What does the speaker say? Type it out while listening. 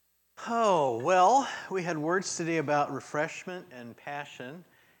Oh, well, we had words today about refreshment and passion,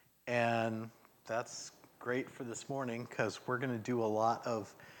 and that's great for this morning because we're going to do a lot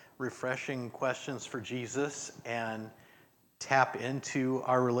of refreshing questions for Jesus and tap into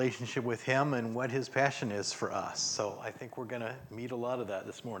our relationship with him and what his passion is for us. So I think we're going to meet a lot of that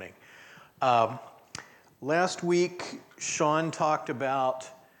this morning. Last week, Sean talked about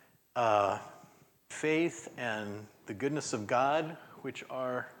faith and the goodness of God, which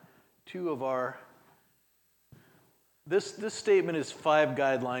are two of our... This statement is 5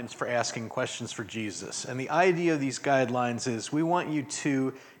 guidelines for asking questions for Jesus. And the idea of these guidelines is we want you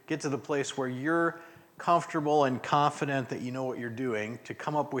to get to the place where you're comfortable and confident that you know what you're doing, to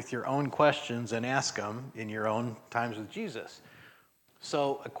come up with your own questions and ask them in your own times with Jesus.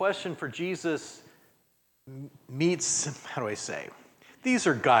 So a question for Jesus meets, how do I say? These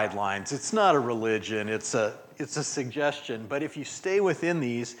are guidelines. It's not a religion. It's a suggestion. But if you stay within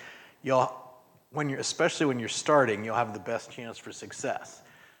these, especially when you're starting, you'll have the best chance for success.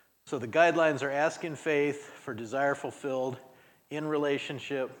 So the guidelines are ask in faith for desire fulfilled, in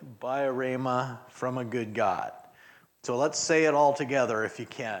relationship, by a rhema, from a good God. So let's say it all together if you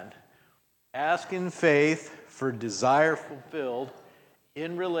can. Ask in faith for desire fulfilled,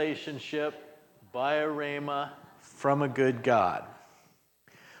 in relationship, by a rhema, from a good God.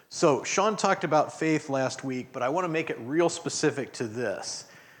 So Sean talked about faith last week, but I want to make it real specific to this.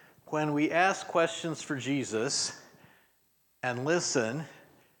 When we ask questions for Jesus and listen,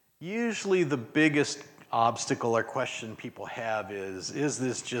 usually the biggest obstacle or question people have is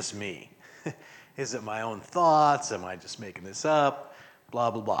this just me? Is it my own thoughts? Am I just making this up?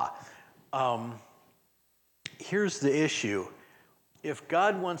 Blah, blah, blah. Here's the issue. If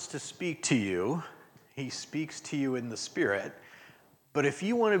God wants to speak to you, he speaks to you in the Spirit. But if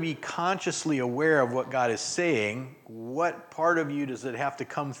you want to be consciously aware of what God is saying, what part of you does it have to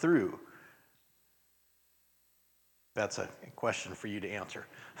come through? That's a question for you to answer.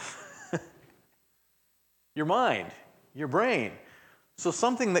 Your mind, your brain. So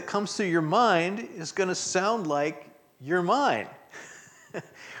something that comes through your mind is going to sound like your mind.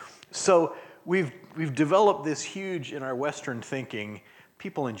 So we've developed this huge, in our Western thinking,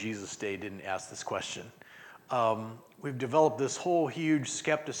 people in Jesus' day didn't ask this question. We've developed this whole huge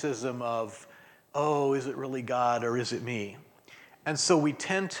skepticism of, is it really God or is it me? And so we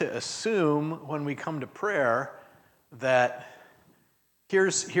tend to assume when we come to prayer that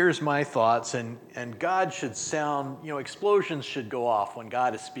here's my thoughts and God should sound, explosions should go off when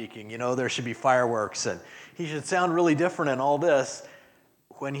God is speaking. There should be fireworks and he should sound really different and all this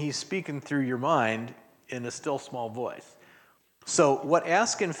when he's speaking through your mind in a still small voice. So what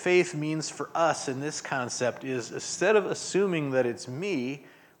ask in faith means for us in this concept is instead of assuming that it's me,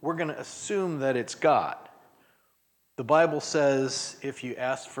 we're going to assume that it's God. The Bible says if you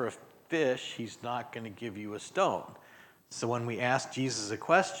ask for a fish, he's not going to give you a stone. So when we ask Jesus a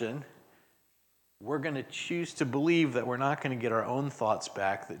question, we're going to choose to believe that we're not going to get our own thoughts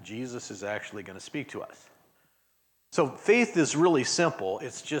back, that Jesus is actually going to speak to us. So faith is really simple.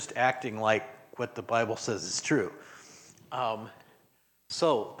 It's just acting like what the Bible says is true.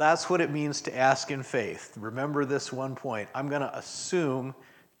 So that's what it means to ask in faith. Remember this one point. I'm going to assume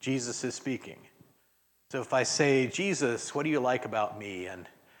Jesus is speaking. So if I say, Jesus, what do you like about me? And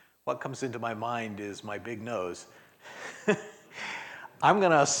what comes into my mind is my big nose. I'm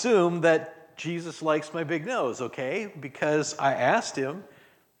going to assume that Jesus likes my big nose, okay? Because I asked him,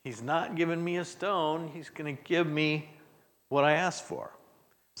 he's not giving me a stone. He's going to give me what I asked for.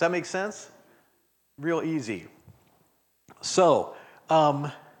 Does that make sense? Real easy. So,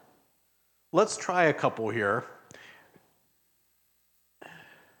 let's try a couple here.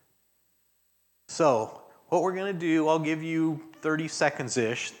 So, what we're going to do, I'll give you 30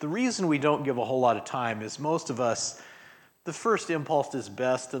 seconds-ish. The reason we don't give a whole lot of time is most of us, the first impulse is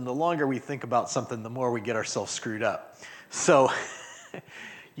best, and the longer we think about something, the more we get ourselves screwed up. So,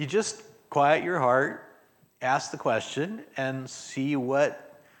 you just quiet your heart, ask the question, and see what...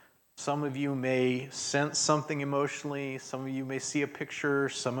 Some of you may sense something emotionally. Some of you may see a picture.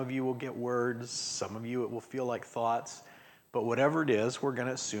 Some of you will get words. Some of you, it will feel like thoughts. But whatever it is, we're going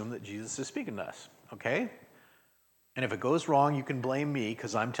to assume that Jesus is speaking to us, okay? And if it goes wrong, you can blame me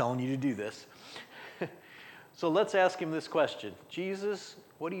because I'm telling you to do this. So let's ask him this question. Jesus,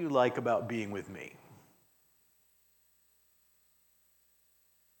 what do you like about being with me?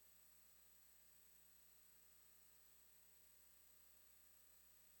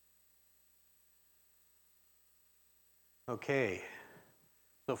 Okay,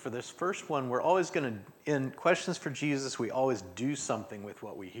 so for this first one, we're always going to, in questions for Jesus, we always do something with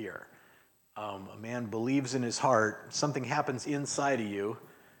what we hear. A man believes in his heart, something happens inside of you,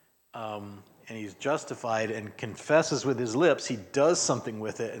 and he's justified and confesses with his lips, he does something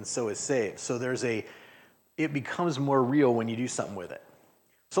with it and so is saved. So it becomes more real when you do something with it.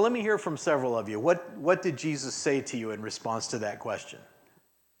 So let me hear from several of you. What did Jesus say to you in response to that question?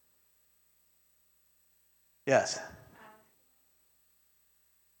 Yes.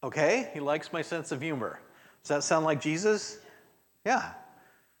 Okay, he likes my sense of humor. Does that sound like Jesus? Yeah.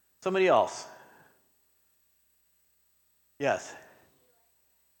 Somebody else? Yes.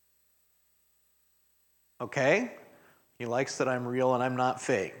 Okay. He likes that I'm real and I'm not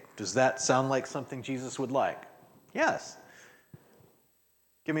fake. Does that sound like something Jesus would like? Yes.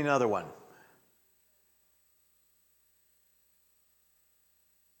 Give me another one.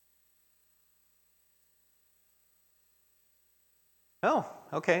 Oh,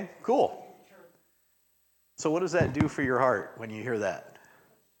 okay, cool. So what does that do for your heart when you hear that?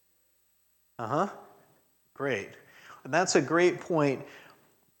 Uh-huh. Great. And that's a great point.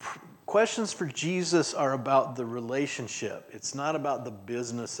 Questions for Jesus are about the relationship. It's not about the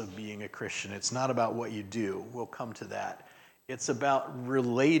business of being a Christian. It's not about what you do. We'll come to that. It's about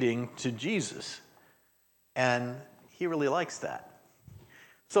relating to Jesus. And he really likes that.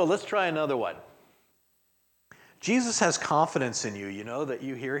 So let's try another one. Jesus has confidence in you, you know, that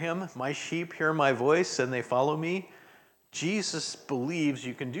you hear him. My sheep hear my voice and they follow me. Jesus believes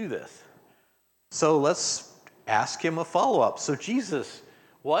you can do this. So let's ask him a follow-up. So Jesus,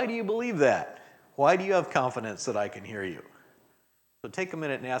 why do you believe that? Why do you have confidence that I can hear you? So take a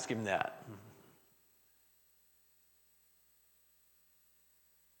minute and ask him that.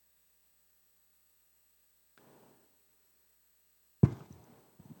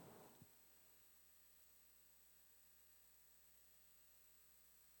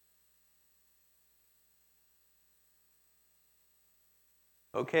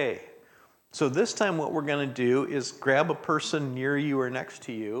 Okay. So this time what we're going to do is grab a person near you or next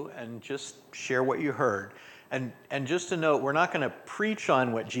to you and just share what you heard. And just to note, we're not going to preach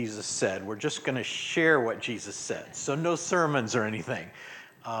on what Jesus said. We're just going to share what Jesus said. So no sermons or anything.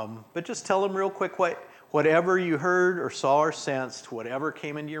 But just tell them real quick whatever you heard or saw or sensed, whatever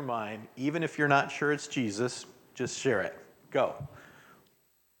came into your mind, even if you're not sure it's Jesus, just share it. Go.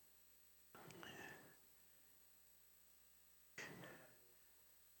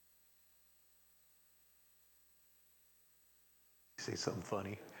 Say something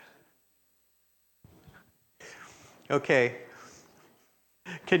funny. Okay.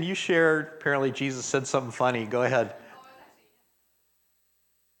 Can you share? Apparently, Jesus said something funny. Go ahead.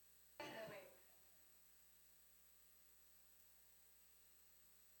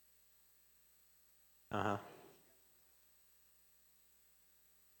 Uh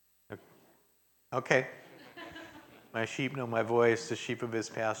huh. Okay. My sheep know my voice, the sheep of his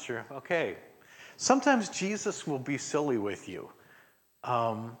pasture. Okay. Sometimes Jesus will be silly with you.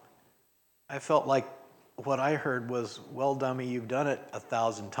 I felt like what I heard was, well, dummy, you've done it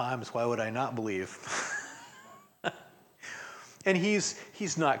 1,000 times. Why would I not believe? And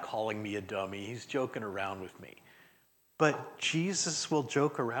he's not calling me a dummy. He's joking around with me. But Jesus will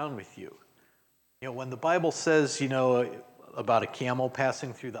joke around with you. You know, when the Bible says, you know, about a camel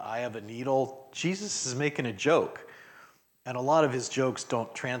passing through the eye of a needle, Jesus is making a joke. And a lot of his jokes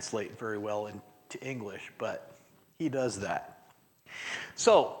don't translate very well into English, but he does that.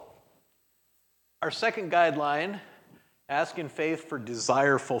 So, our second guideline, ask in faith for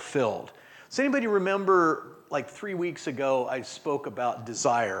desire fulfilled. Does anybody remember, like 3 weeks ago, I spoke about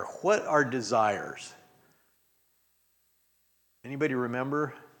desire? What are desires? Anybody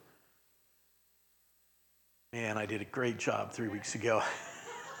remember? Man, I did a great job 3 weeks ago.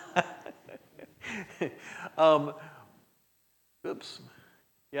 Oops.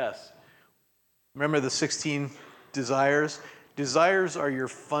 Yes. Remember the 16 desires? Desires are your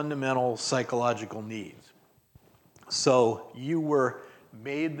fundamental psychological needs. So you were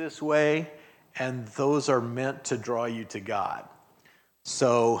made this way, and those are meant to draw you to God.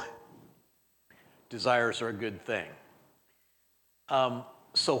 So desires are a good thing.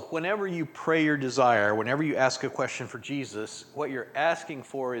 So whenever you pray your desire, whenever you ask a question for Jesus, what you're asking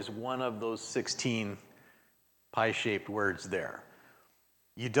for is one of those 16 pie-shaped words there.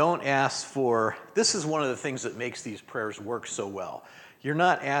 You don't ask for, this is one of the things that makes these prayers work so well. You're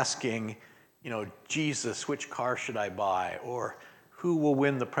not asking, you know, Jesus, which car should I buy? Or who will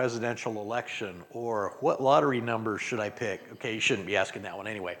win the presidential election? Or what lottery number should I pick? Okay, you shouldn't be asking that one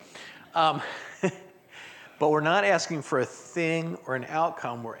anyway. But we're not asking for a thing or an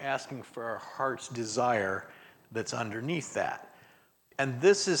outcome. We're asking for our heart's desire that's underneath that. And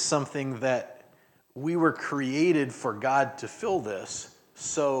this is something that we were created for God to fill this.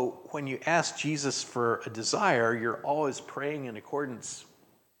 So when you ask Jesus for a desire, you're always praying in accordance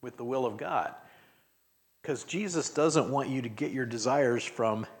with the will of God. Because Jesus doesn't want you to get your desires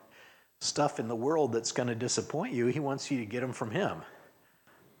from stuff in the world that's going to disappoint you. He wants you to get them from him.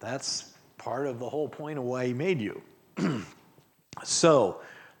 That's part of the whole point of why he made you. So,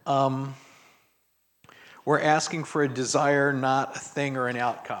 we're asking for a desire, not a thing or an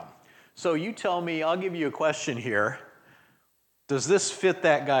outcome. So you tell me, I'll give you a question here. Does this fit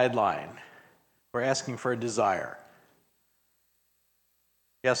that guideline? We're asking for a desire.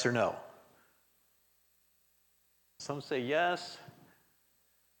 Yes or no? Some say yes.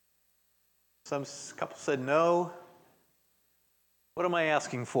 A couple said no. What am I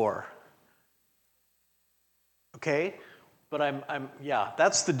asking for? Okay, but yeah,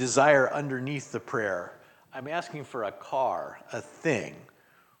 that's the desire underneath the prayer. I'm asking for a car, a thing.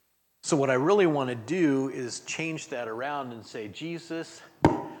 So what I really want to do is change that around and say, Jesus,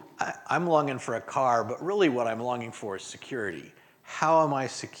 I'm longing for a car, but really what I'm longing for is security. How am I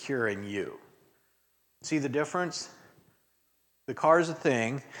secure in you? See the difference? The car is a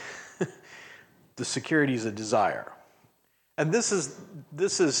thing. The security is a desire. And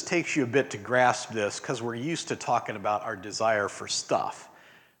this takes you a bit to grasp this because we're used to talking about our desire for stuff.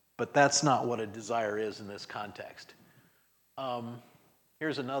 But that's not what a desire is in this context.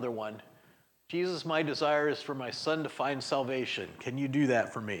 Here's another one. Jesus, my desire is for my son to find salvation. Can you do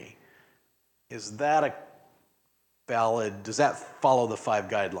that for me? Is that does that follow the 5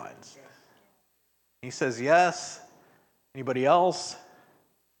 guidelines? Yes. He says yes. Anybody else?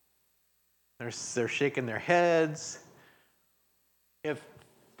 They're shaking their heads. If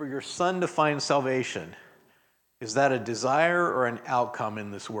for your son to find salvation, is that a desire or an outcome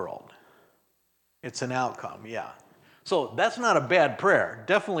in this world? It's an outcome, yeah. So that's not a bad prayer.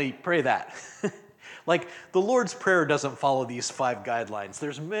 Definitely pray that. Like the Lord's Prayer doesn't follow these 5 guidelines.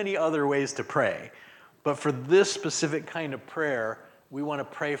 There's many other ways to pray. But for this specific kind of prayer, we want to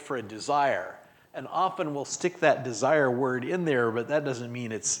pray for a desire. And often we'll stick that desire word in there, but that doesn't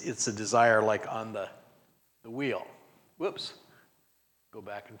mean it's a desire like on the wheel. Whoops. Go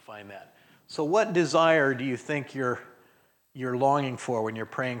back and find that. So what desire do you think you're longing for when you're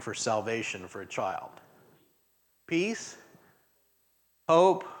praying for salvation for a child? Peace?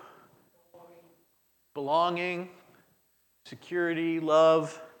 Hope? Belonging? Security?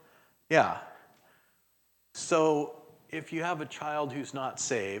 Love? Yeah. So if you have a child who's not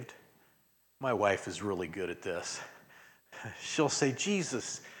saved, my wife is really good at this. She'll say,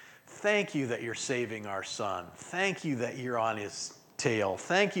 Jesus, thank you that you're saving our son. Thank you that you're on his tail.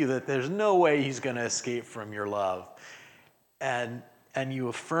 Thank you that there's no way he's going to escape from your love. And you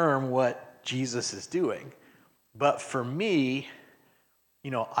affirm what Jesus is doing. But for me,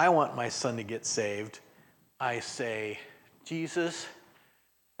 I want my son to get saved. I say, Jesus,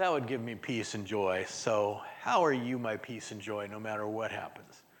 that would give me peace and joy. So how are you my peace and joy no matter what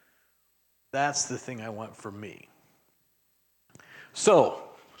happens? That's the thing I want for me. So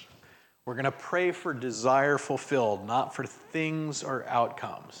we're going to pray for desire fulfilled, not for things or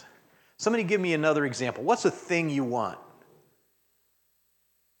outcomes. Somebody give me another example. What's a thing you want?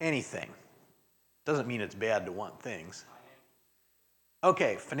 Anything. Doesn't mean it's bad to want things.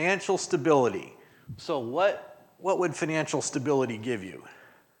 Okay, financial stability. So what would financial stability give you?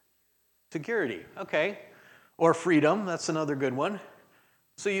 Security, okay. Or freedom, that's another good one.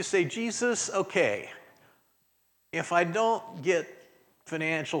 So you say, Jesus, okay, if I don't get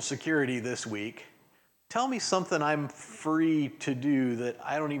financial security this week, tell me something I'm free to do that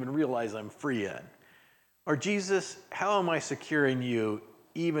I don't even realize I'm free in. Or Jesus, how am I secure in you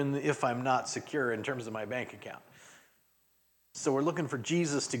even if I'm not secure in terms of my bank account? So we're looking for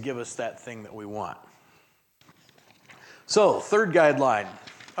Jesus to give us that thing that we want. So, 3rd guideline.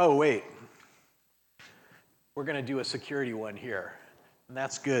 Oh, wait. We're going to do a security one here. And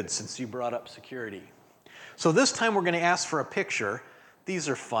that's good since you brought up security. So this time we're going to ask for a picture. These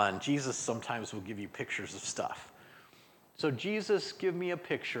are fun. Jesus sometimes will give you pictures of stuff. So Jesus, give me a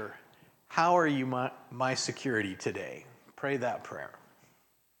picture. How are you my security today? Pray that prayer.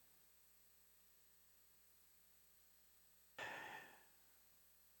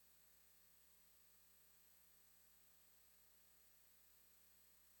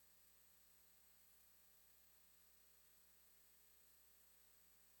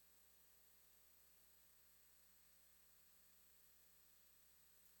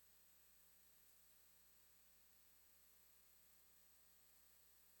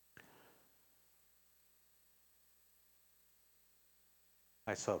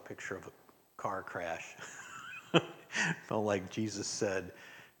 I saw a picture of a car crash. Felt like Jesus said,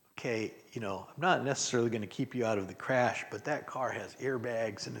 okay, I'm not necessarily going to keep you out of the crash, but that car has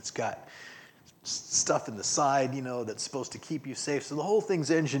airbags and it's got stuff in the side, that's supposed to keep you safe. So the whole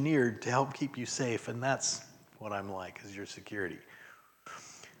thing's engineered to help keep you safe, and that's what I'm like, is your security.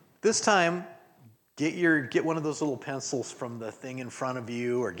 This time, get one of those little pencils from the thing in front of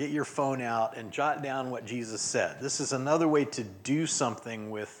you, or get your phone out and jot down what Jesus said. This is another way to do something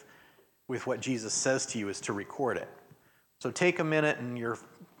with what Jesus says to you, is to record it. So take a minute in your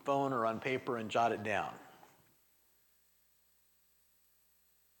phone or on paper and jot it down.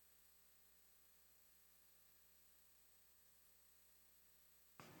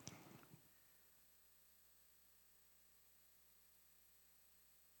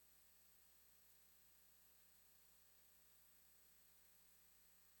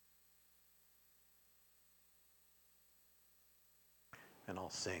 And I'll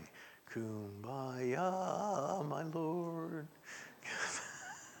sing, Kumbaya, my Lord.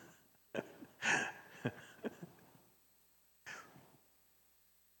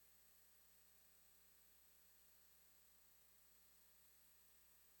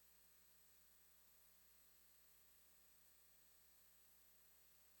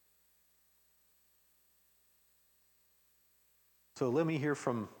 So let me hear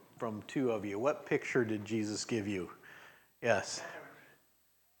from two of you. What picture did Jesus give you? Yes.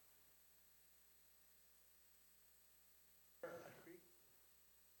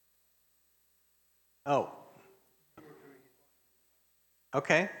 Oh.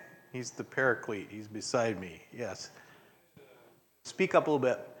 Okay. He's the paraclete. He's beside me. Yes. Speak up a little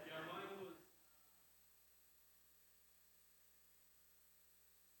bit.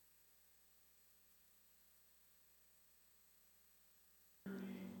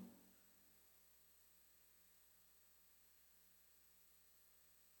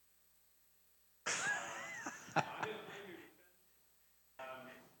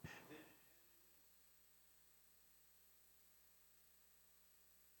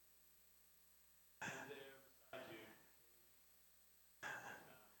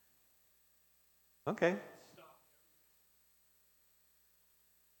 Okay.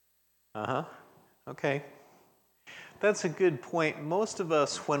 Uh-huh. Okay. That's a good point. Most of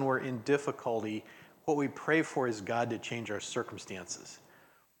us, when we're in difficulty, what we pray for is God to change our circumstances.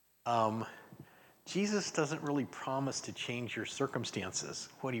 Jesus doesn't really promise to change your circumstances.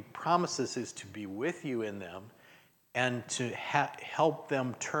 What he promises is to be with you in them and to help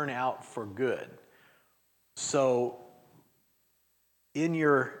them turn out for good. So when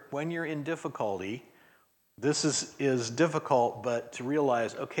you're in difficulty, this is difficult, but to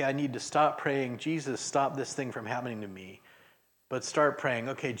realize, okay, I need to stop praying, Jesus, stop this thing from happening to me. But start praying,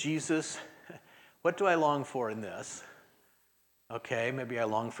 okay, Jesus, what do I long for in this? Okay, maybe I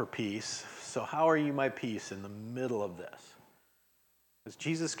long for peace. So how are you my peace in the middle of this? Because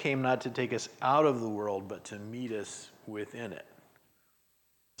Jesus came not to take us out of the world, but to meet us within it.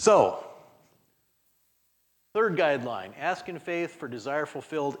 So, third guideline, ask in faith for desire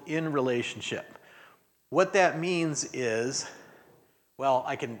fulfilled in relationship. What that means is, well,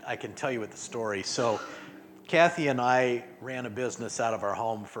 I can tell you with the story. So Kathy and I ran a business out of our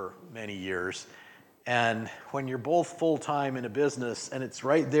home for many years. And when you're both full-time in a business and it's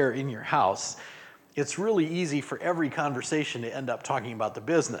right there in your house, it's really easy for every conversation to end up talking about the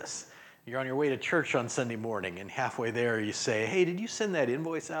business. You're on your way to church on Sunday morning, and halfway there you say, hey, did you send that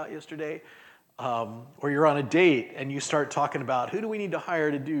invoice out yesterday? Or you're on a date and you start talking about who do we need to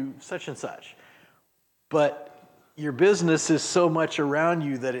hire to do such and such. But your business is so much around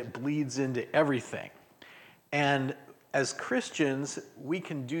you that it bleeds into everything. And as Christians, we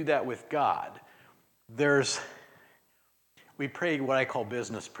can do that with God. We pray what I call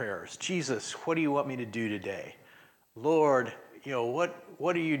business prayers. Jesus, what do you want me to do today? Lord,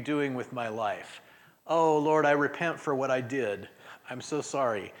 what are you doing with my life? Oh, Lord, I repent for what I did. I'm so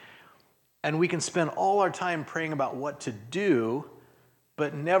sorry. And we can spend all our time praying about what to do,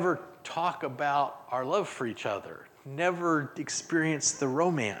 but never talk about our love for each other, never experience the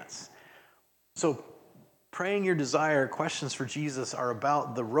romance. So praying your desire, questions for Jesus are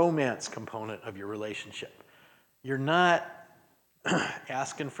about the romance component of your relationship. You're not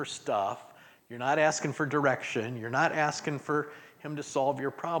asking for stuff. You're not asking for direction. You're not asking for him to solve your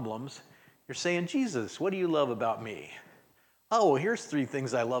problems. You're saying, Jesus, what do you love about me? Oh, well, here's 3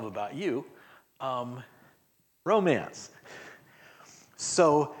 things I love about you. Romance.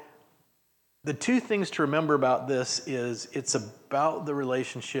 So the 2 things to remember about this is it's about the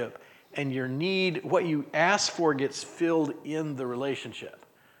relationship, and your need, what you ask for gets filled in the relationship.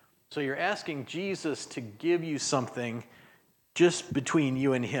 So you're asking Jesus to give you something just between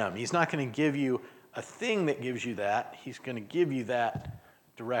you and him. He's not going to give you a thing that gives you that. He's going to give you that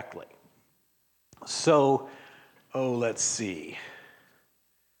directly. So, let's see.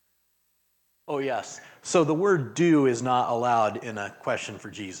 Oh, yes. So the word do is not allowed in a question for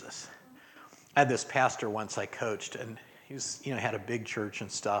Jesus. I had this pastor once I coached, and he was, had a big church and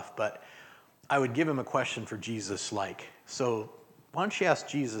stuff, but I would give him a question for Jesus like, so why don't you ask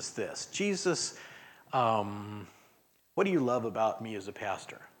Jesus this? Jesus, what do you love about me as a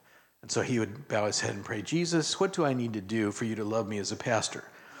pastor? And so he would bow his head and pray, Jesus, what do I need to do for you to love me as a pastor?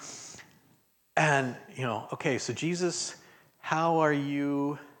 And, okay, so Jesus, how are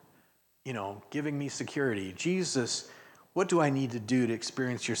you, giving me security? Jesus, what do I need to do to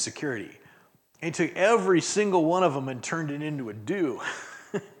experience your security? And he took every single one of them and turned it into a do.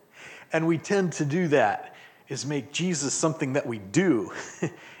 And we tend to do that, is make Jesus something that we do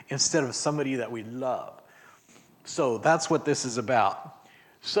instead of somebody that we love. So that's what this is about.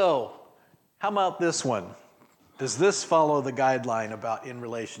 So how about this one? Does this follow the guideline about in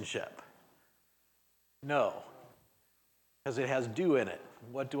relationship? No, because it has do in it.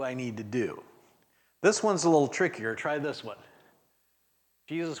 What do I need to do? This one's a little trickier. Try this one.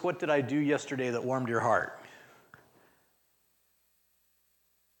 Jesus, what did I do yesterday that warmed your heart?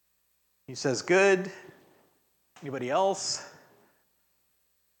 He says, good. Anybody else?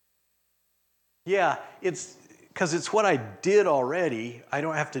 Yeah, it's because it's what I did already. I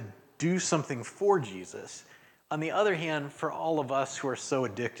don't have to do something for Jesus. On the other hand, for all of us who are so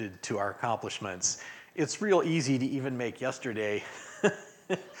addicted to our accomplishments, it's real easy to even make yesterday.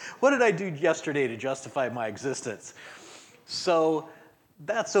 What did I do yesterday to justify my existence? So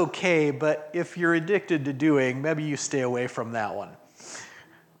that's okay, but if you're addicted to doing, maybe you stay away from that one.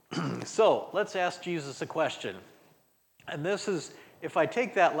 So let's ask Jesus a question. And this is, if I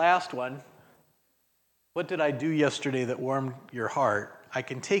take that last one, what did I do yesterday that warmed your heart? I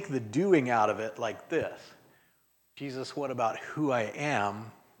can take the doing out of it like this. Jesus, what about who I am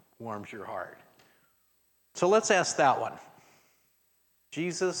warms your heart? So let's ask that one.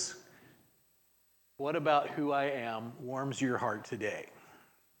 Jesus, what about who I am warms your heart today?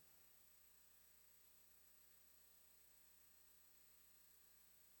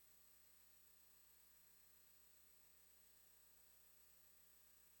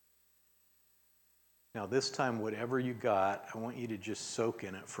 Now this time, whatever you got, I want you to just soak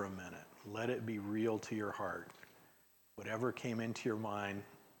in it for a minute. Let it be real to your heart. Whatever came into your mind,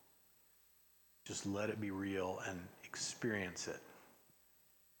 just let it be real and experience it.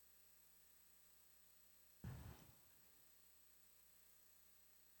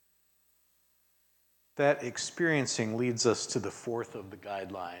 That experiencing leads us to the fourth of the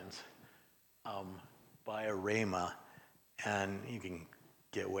guidelines, by a rhema, and you can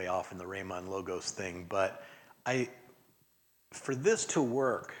get way off in the rhema and logos thing, but for this to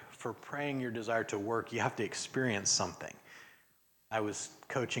work, for praying your desire to work, you have to experience something. I was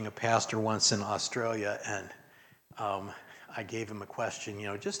coaching a pastor once in Australia, and I gave him a question,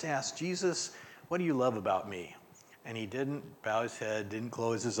 just ask Jesus, what do you love about me? And he didn't bow his head, didn't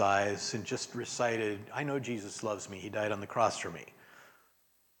close his eyes, and just recited, I know Jesus loves me. He died on the cross for me.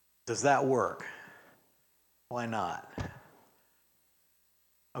 Does that work? Why not?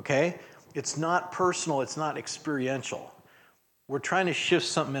 Okay? It's not personal. It's not experiential. We're trying to shift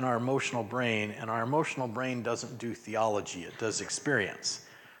something in our emotional brain, and our emotional brain doesn't do theology. It does experience.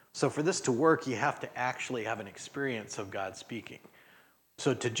 So for this to work, you have to actually have an experience of God speaking.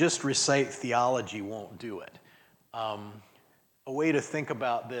 So to just recite theology won't do it. A way to think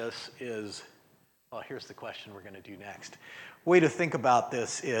about this is, well, here's the question we're going to do next. A way to think about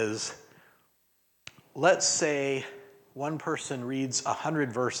this is, let's say one person reads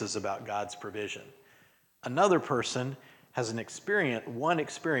 100 verses about God's provision. Another person has one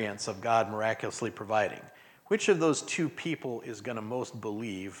experience of God miraculously providing. Which of those two people is going to most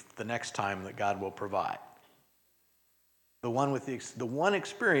believe the next time that God will provide? The one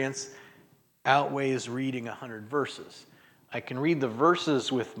experience outweighs reading 100 verses. I can read the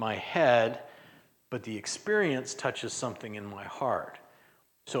verses with my head, but the experience touches something in my heart.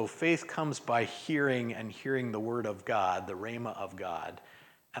 So faith comes by hearing, and hearing the word of God, the rhema of God.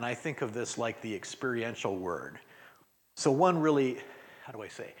 And I think of this like the experiential word. So one really, how do I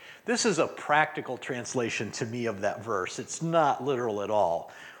say? This is a practical translation to me of that verse. It's not literal at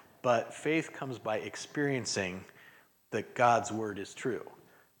all. But faith comes by experiencing that God's word is true.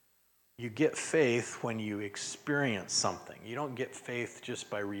 You get faith when you experience something. You don't get faith just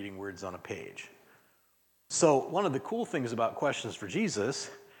by reading words on a page. So one of the cool things about questions for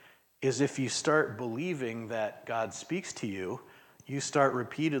Jesus is if you start believing that God speaks to you, you start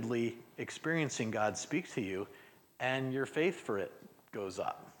repeatedly experiencing God speak to you, and your faith for it goes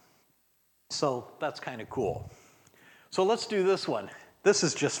up. So that's kind of cool. So let's do this one. This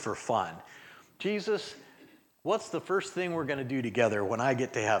is just for fun. Jesus, what's the first thing we're going to do together when I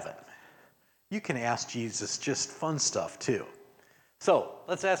get to heaven? you can ask Jesus just fun stuff too. So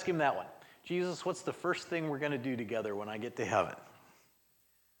let's ask him that one. Jesus, what's the first thing we're going to do together when I get to heaven?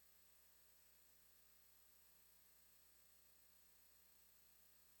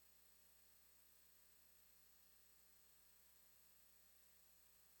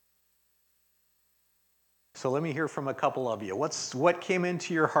 So let me hear from a couple of you. What came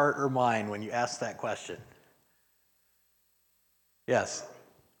into your heart or mind when you asked that question? Yes.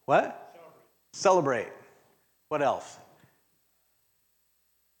 What? Celebrate. What else?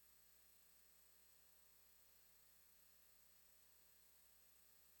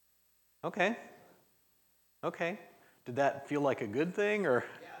 Okay. Okay. Did that feel like a good thing or?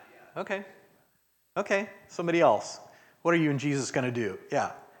 Yeah. Okay. Okay. Somebody else. What are you and Jesus going to do?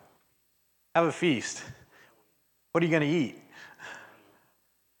 Yeah. Have a feast. What are you going to eat?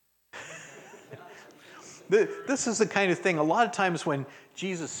 This is the kind of thing, a lot of times when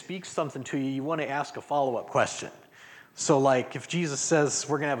Jesus speaks something to you, you want to ask a follow-up question. So like if Jesus says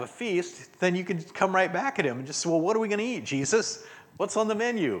we're going to have a feast, then you can come right back at him and just say, well, what are we going to eat, Jesus? What's on the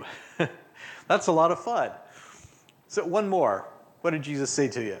menu? That's a lot of fun. So one more. What did Jesus say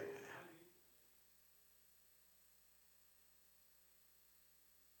to you?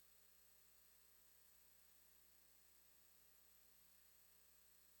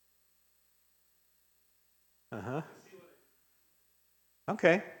 Uh-huh.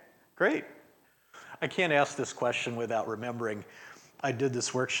 Okay, great. I can't ask this question without remembering I did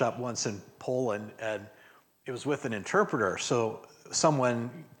this workshop once in Poland, and it was with an interpreter. So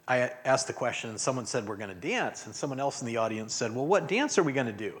I asked the question, and someone said, we're going to dance. And someone else in the audience said, well, what dance are we going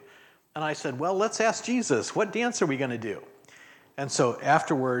to do? And I said, well, let's ask Jesus, what dance are we going to do? And so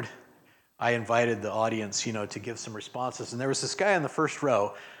afterward, I invited the audience, to give some responses. And there was this guy in the first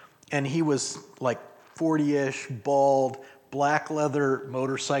row, and he was like 40-ish, bald, black leather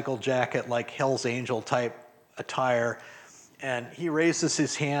motorcycle jacket, like Hell's Angel type attire. And he raises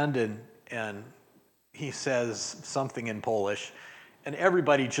his hand and he says something in Polish. And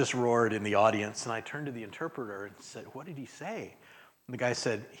everybody just roared in the audience. And I turned to the interpreter and said, what did he say? And the guy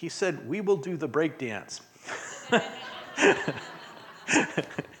said, he said, we will do the break dance.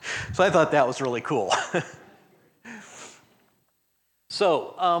 So I thought that was really cool.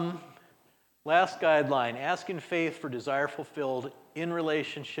 So, last guideline, ask in faith for desire fulfilled in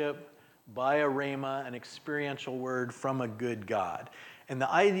relationship by a rhema, an experiential word from a good God. And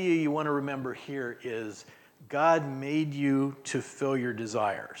the idea you want to remember here is God made you to fill your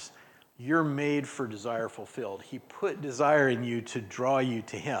desires. You're made for desire fulfilled. He put desire in you to draw you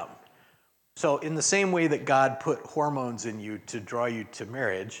to him. So in the same way that God put hormones in you to draw you to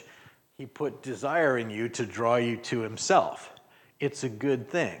marriage, he put desire in you to draw you to himself. It's a good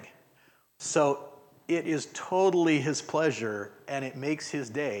thing. So it is totally his pleasure, and it makes his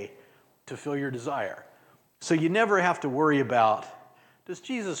day to fill your desire. So you never have to worry about, does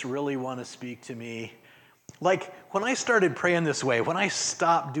Jesus really want to speak to me? Like when I started praying this way, when I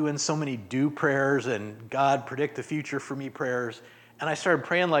stopped doing so many do prayers and God predict the future for me prayers, and I started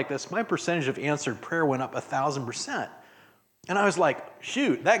praying like this, my percentage of answered prayer went up 1,000%. And I was like,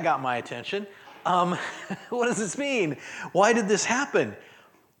 shoot, that got my attention. What does this mean? Why did this happen?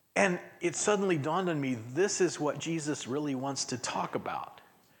 And it suddenly dawned on me, this is what Jesus really wants to talk about.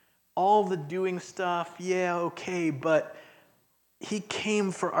 All the doing stuff, yeah, okay, but he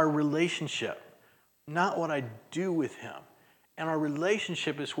came for our relationship, not what I do with him. And our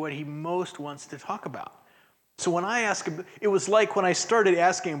relationship is what he most wants to talk about. So when I asked him, it was like when I started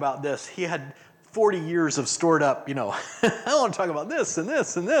asking about this, he had 40 years of stored up, I want to talk about this and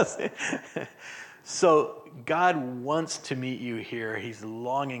this and this. So God wants to meet you here. He's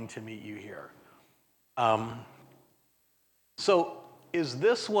longing to meet you here. So is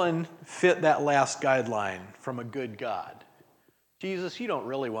this one fit that last guideline from a good God? Jesus, you don't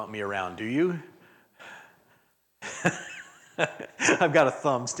really want me around, do you? I've got a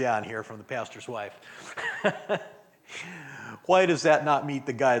thumbs down here from the pastor's wife. Why does that not meet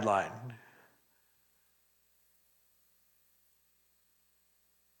the guideline?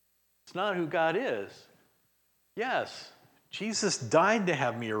 It's not who God is. Yes, Jesus died to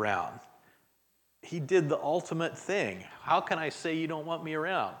have me around. He did the ultimate thing. How can I say you don't want me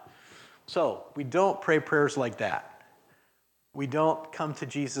around? So we don't pray prayers like that. We don't come to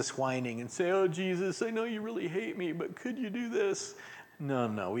Jesus whining and say, oh, Jesus, I know you really hate me, but could you do this?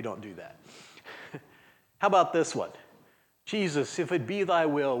 No, we don't do that. How about this one? Jesus, if it be thy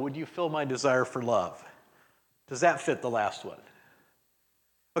will, would you fill my desire for love? Does that fit the last one?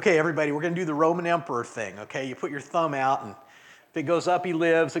 Okay, everybody, we're going to do the Roman emperor thing, okay? You put your thumb out, and if it goes up, he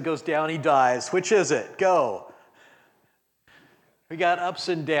lives. If it goes down, he dies. Which is it? Go. We got ups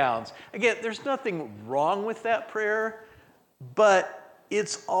and downs. Again, there's nothing wrong with that prayer, but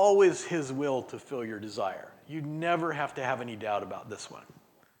it's always his will to fill your desire. You never have to have any doubt about this one.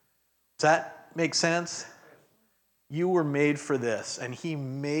 Does that make sense? You were made for this, and he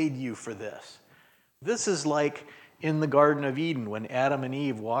made you for this. This is like in the Garden of Eden when Adam and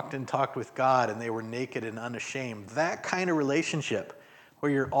Eve walked and talked with God and they were naked and unashamed. That kind of relationship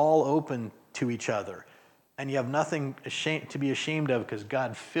where you're all open to each other and you have nothing to be ashamed of because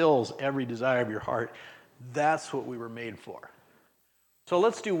God fills every desire of your heart. That's what we were made for. So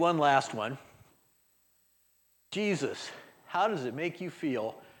let's do one last one. Jesus, how does it make you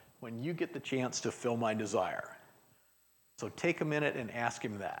feel when you get the chance to fill my desire? So take a minute and ask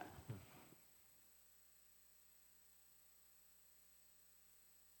him that.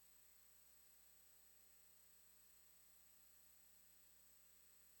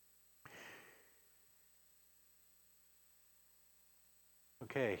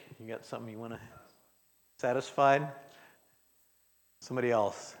 Okay, you got something you want to satisfied? Somebody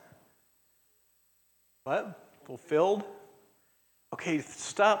else? What? Fulfilled? Okay,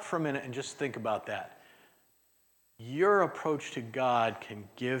 stop for a minute and just think about that. Your approach to God can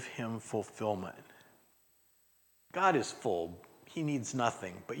give him fulfillment. God is full. He needs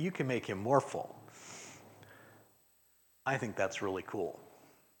nothing, but you can make him more full. I think that's really cool.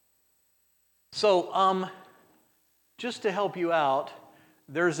 So, just to help you out,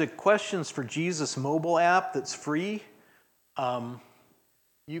 there's a Questions for Jesus mobile app that's free.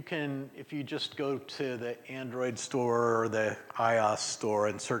 You can, if you just go to the Android store or the iOS store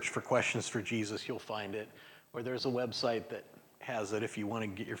and search for Questions for Jesus, you'll find it. Or there's a website that has it if you want to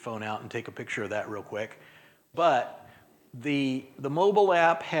get your phone out and take a picture of that real quick. But the mobile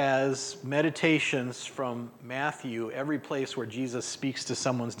app has meditations from Matthew, every place where Jesus speaks to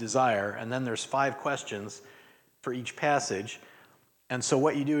someone's desire, and then there's 5 questions for each passage. And so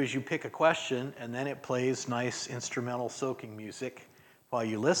what you do is you pick a question, and then it plays nice instrumental soaking music while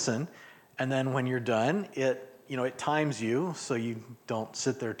you listen. And then when you're done, it times you so you don't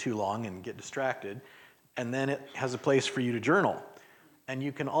sit there too long and get distracted. And then it has a place for you to journal. And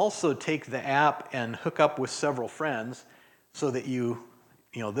you can also take the app and hook up with several friends so that you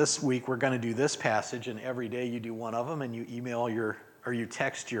this week we're going to do this passage, and every day you do one of them, and you email you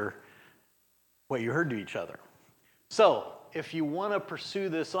text what you heard to each other. So if you want to pursue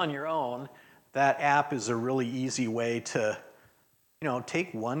this on your own, that app is a really easy way to,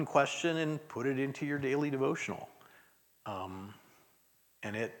 take one question and put it into your daily devotional. And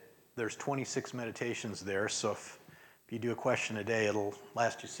there's 26 meditations there, so if you do a question a day, it'll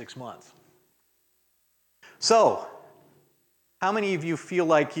last you 6 months. So, how many of you feel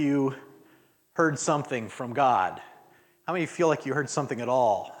like you heard something from God? How many feel like you heard something at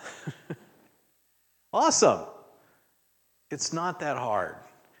all? Awesome. It's not that hard.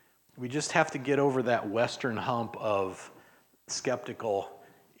 We just have to get over that Western hump of skeptical,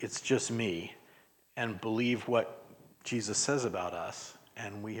 it's just me, and believe what Jesus says about us,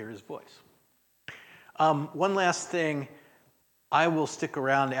 and we hear his voice. One last thing, I will stick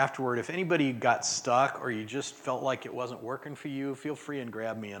around afterward. If anybody got stuck or you just felt like it wasn't working for you, feel free and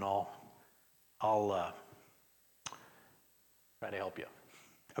grab me and I'll try to help you.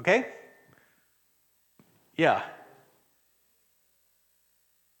 Okay? Yeah.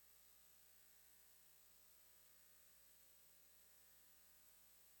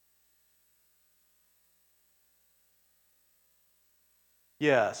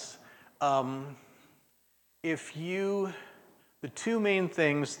 Yes. The 2 main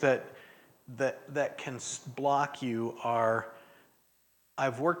things that can block you are,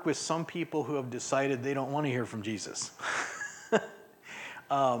 I've worked with some people who have decided they don't want to hear from Jesus.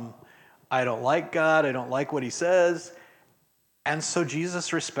 I don't like God, I don't like what he says, and so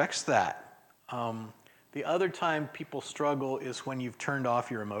Jesus respects that. The other time people struggle is when you've turned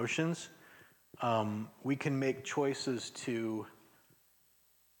off your emotions. We can make choices to,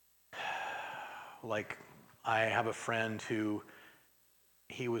 like, I have a friend who,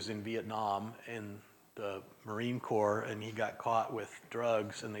 he was in Vietnam in the Marine Corps, and he got caught with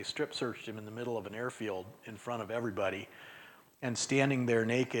drugs, and they strip searched him in the middle of an airfield in front of everybody. And standing there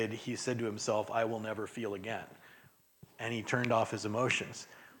naked, he said to himself, I will never feel again. And he turned off his emotions.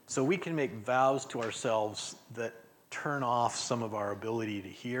 So we can make vows to ourselves that turn off some of our ability to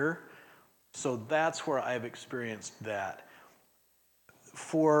hear. So that's where I've experienced that.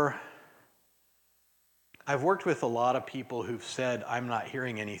 I've worked with a lot of people who've said, I'm not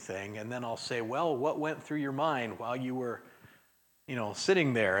hearing anything. And then I'll say, well, what went through your mind while you were,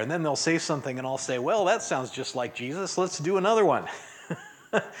 sitting there? And then they'll say something and I'll say, well, that sounds just like Jesus. Let's do another one.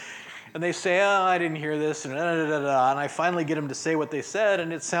 And they say, oh, I didn't hear this, and da, da, da, da. And I finally get them to say what they said,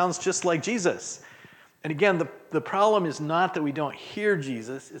 and it sounds just like Jesus. And again, the problem is not that we don't hear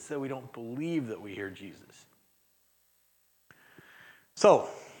Jesus, it's that we don't believe that we hear Jesus. So,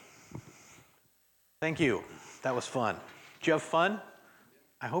 thank you. That was fun. Did you have fun?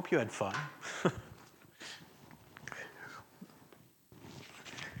 I hope you had fun.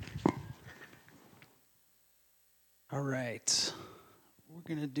 All right.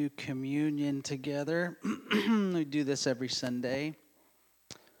 We're going to do communion together. We do this every Sunday.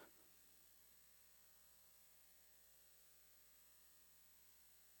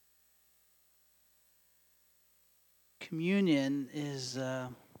 Communion is the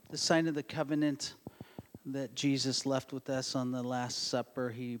sign of the covenant that Jesus left with us on the Last Supper.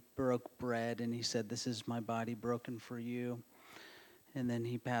 He broke bread and he said, "This is my body broken for you." And then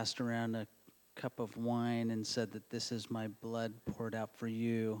he passed around a cup of wine and said that this is my blood poured out for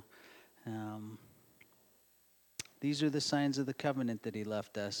you. These are the signs of the covenant that he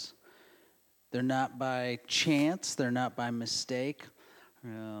left us. They're not by chance. They're not by mistake.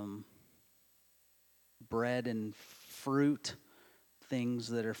 Bread and fruit, things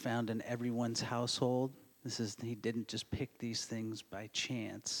that are found in everyone's household. He didn't just pick these things by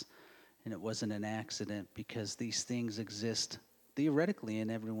chance, and it wasn't an accident, because these things exist theoretically in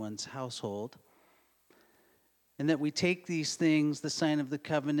everyone's household. And that we take these things, the sign of the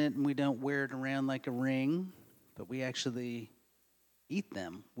covenant, and we don't wear it around like a ring, but we actually eat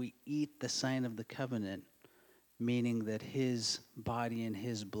them. We eat the sign of the covenant, meaning that his body and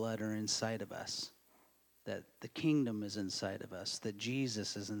his blood are inside of us, that the kingdom is inside of us, that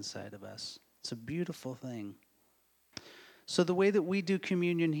Jesus is inside of us. It's a beautiful thing. So the way that we do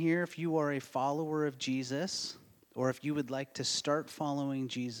communion here, if you are a follower of Jesus, or if you would like to start following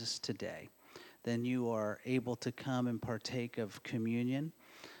Jesus today, then you are able to come and partake of communion.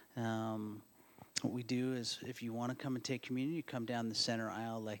 What we do is, if you want to come and take communion, you come down the center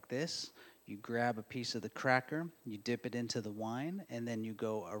aisle like this. You grab a piece of the cracker, you dip it into the wine, and then you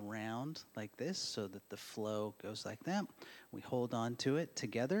go around like this so that the flow goes like that. We hold on to it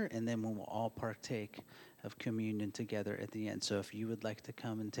together, and then we will all partake of communion together at the end. So if you would like to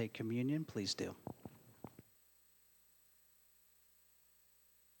come and take communion, please do.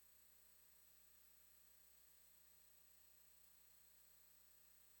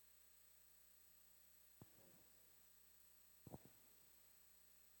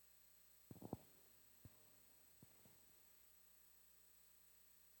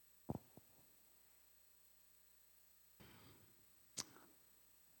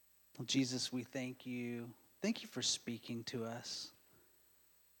 Well, Jesus, we thank you. Thank you for speaking to us.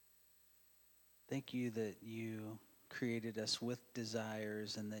 Thank you that you created us with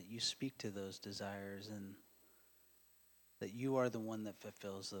desires and that you speak to those desires and that you are the one that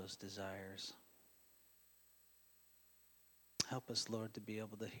fulfills those desires. Help us, Lord, to be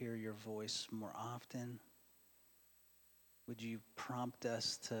able to hear your voice more often. Would you prompt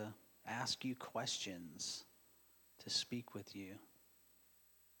us to ask you questions, to speak with you?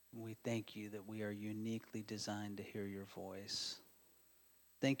 We thank you that we are uniquely designed to hear your voice.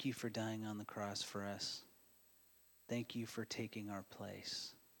 Thank you for dying on the cross for us. Thank you for taking our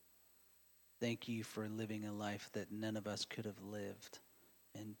place. Thank you for living a life that none of us could have lived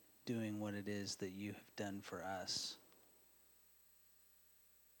and doing what it is that you have done for us.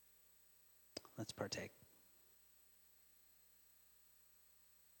 Let's partake.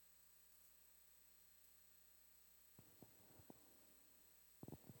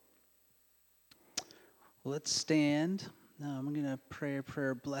 Well, let's stand. I'm going to pray a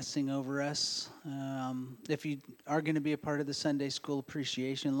prayer blessing over us. If you are going to be a part of the Sunday School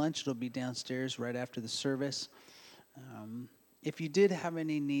Appreciation Lunch, it'll be downstairs right after the service. If you did have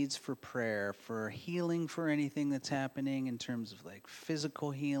any needs for prayer, for healing for anything that's happening in terms of like physical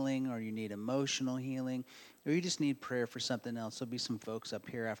healing, or you need emotional healing, or you just need prayer for something else, there'll be some folks up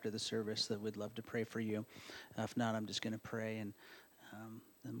here after the service that would love to pray for you. If not, I'm just going to pray, and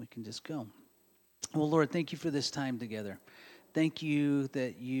then we can just go. Well, Lord, thank you for this time together. Thank you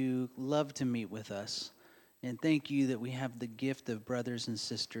that you love to meet with us. And thank you that we have the gift of brothers and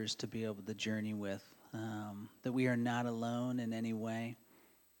sisters to be able to journey with, that we are not alone in any way,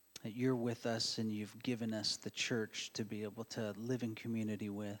 that you're with us and you've given us the church to be able to live in community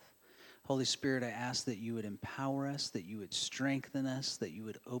with. Holy Spirit, I ask that you would empower us, that you would strengthen us, that you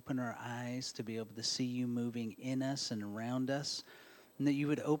would open our eyes to be able to see you moving in us and around us, and that you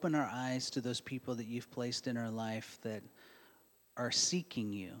would open our eyes to those people that you've placed in our life that are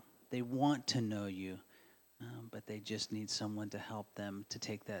seeking you. They want to know you, but they just need someone to help them to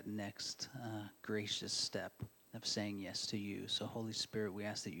take that next gracious step. of saying yes to you. So, Holy Spirit, we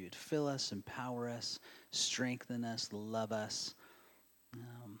ask that you would fill us, empower us, strengthen us, love us,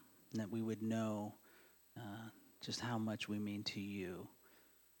 and that we would know just how much we mean to you.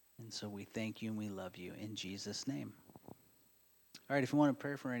 And so we thank you and we love you in Jesus' name. All right, if you want to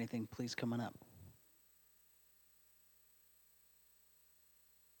pray for anything, please come on up.